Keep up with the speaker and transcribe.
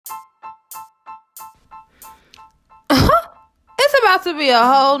about to be a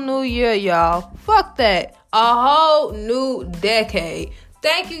whole new year, y'all. Fuck that. A whole new decade.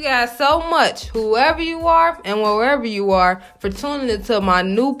 Thank you guys so much, whoever you are and wherever you are, for tuning into my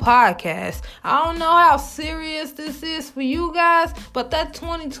new podcast. I don't know how serious this is for you guys, but that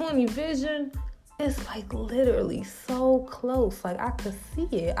 2020 vision is like literally so close. Like I could see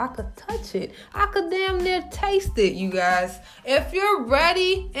it. I could touch it. I could damn near taste it, you guys. If you're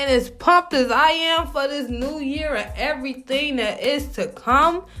ready and as pumped as I am for this new year and everything that is to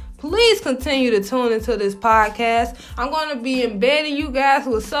come, please continue to tune into this podcast. I'm going to be embedding you guys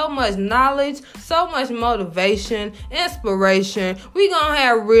with so much knowledge, so much motivation, inspiration. We going to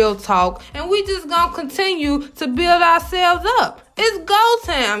have real talk, and we just going to continue to build ourselves up. It's go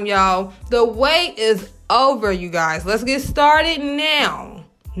time, y'all. The wait is over, you guys. Let's get started now.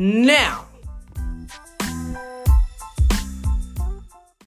 Now.